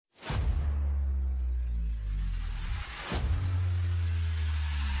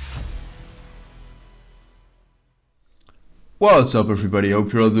What's up everybody,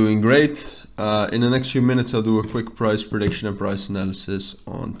 hope you're all doing great. In the next few minutes I'll do a quick price prediction and price analysis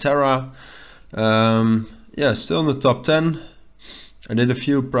on Terra. Yeah, still in the top 10. I did a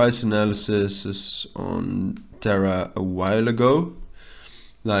few price analyses on Terra a while ago,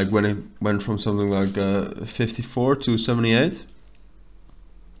 like when it went from something like 54 to 78.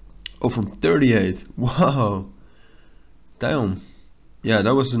 Oh, from 38, wow, damn. Yeah,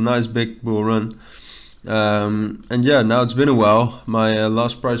 that was a nice big bull run. And yeah, now it's been a while. My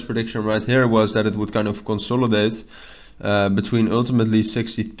last price prediction right here was that it would kind of consolidate between ultimately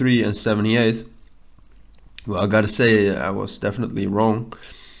 63 and 78. Well, I gotta say I was definitely wrong.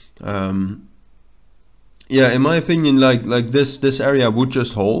 Yeah, in my opinion, like this area would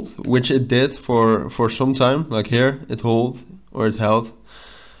just hold, which it did for some time. Like here, it held.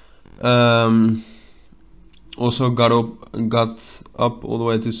 Also got up all the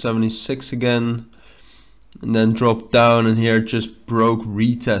way to 76 again. And then dropped down, and here just broke,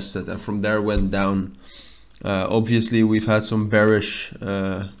 retested, and from there went down. Obviously we've had some bearish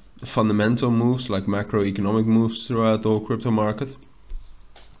fundamental moves, like macroeconomic moves throughout the whole crypto market.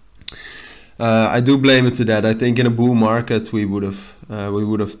 I do blame it to that. I think in a bull market we would have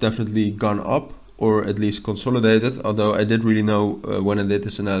definitely gone up, or at least consolidated, although I did really know when I did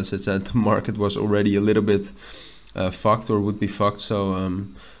this analysis that the market was already a little bit fucked, or would be fucked. So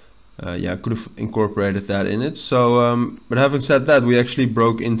yeah, I could have incorporated that in it. So but having said that, we actually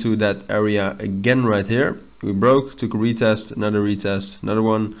broke into that area again right here. We broke, took a retest, another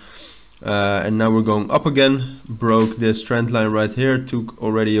one, and now we're going up again. Broke this trend line right here, took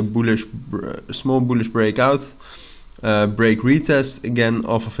already a small bullish breakout, break, retest again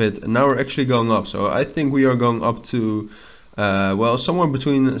off of it, and now we're actually going up. So I think we are going up to well, somewhere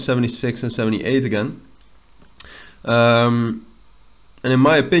between 76 and 78 again. And in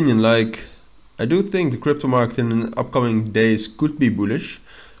my opinion, like, I do think the crypto market in the upcoming days could be bullish.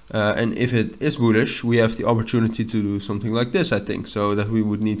 And if it is bullish, we have the opportunity to do something like this, I think. So that we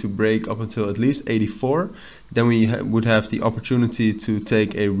would need to break up until at least 84. Then we would have the opportunity to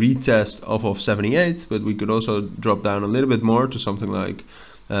take a retest off of 78. But we could also drop down a little bit more to something like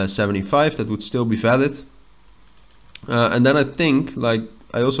 75. That would still be valid. And then I think, like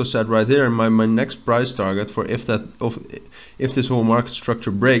I also said right here, my next price target for if this whole market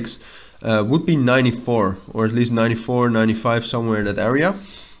structure breaks would be 94, or at least 94, 95, somewhere in that area.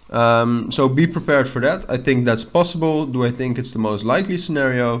 So be prepared for that. I think that's possible. Do I think it's the most likely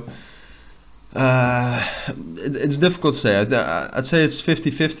scenario? It's difficult to say. I'd say it's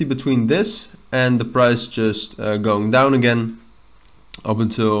 50-50 between this and the price just going down again up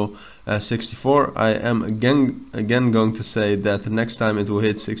until 64. I am again going to say that the next time it will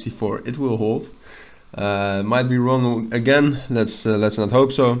hit 64, it will hold. Might be wrong again. Let's not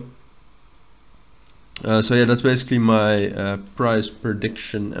hope so. So yeah, that's basically my price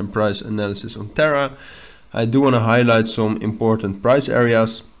prediction and price analysis on Terra. I do want to highlight some important price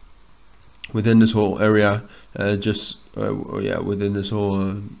areas within this whole area. Yeah, within this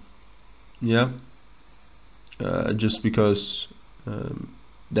whole just because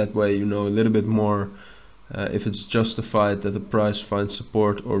that way you know a little bit more if it's justified that the price finds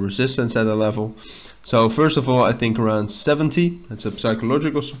support or resistance at a level. So first of all, I think around 70, that's a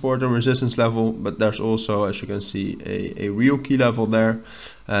psychological support and resistance level, but there's also, as you can see, a real key level there.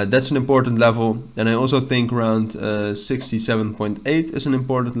 That's an important level. And I also think around 67.8 is an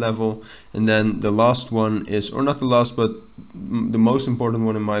important level. And then the last one is, or not the last, but the most important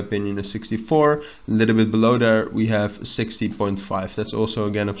one in my opinion is 64. A little bit below there we have 60.5. That's also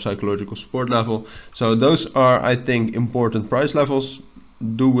again a psychological support level. So those are, I think, important price levels.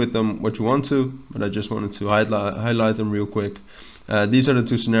 Do with them what you want to, but I just wanted to highlight them real quick. These are the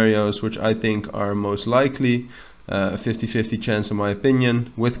two scenarios which I think are most likely. 50-50 chance in my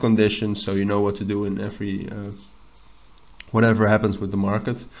opinion, with conditions, so you know what to do in every whatever happens with the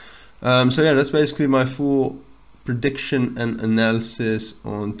market. So yeah, that's basically my full prediction and analysis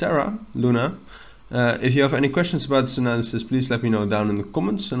on Terra Luna. If you have any questions about this analysis, please let me know down in the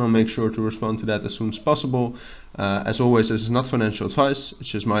comments, and I'll make sure to respond to that as soon as possible. As always, this is not financial advice, it's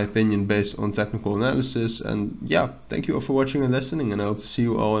just my opinion based on technical analysis. And yeah, thank you all for watching and listening, and I hope to see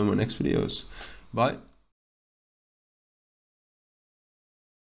you all in my next videos. Bye.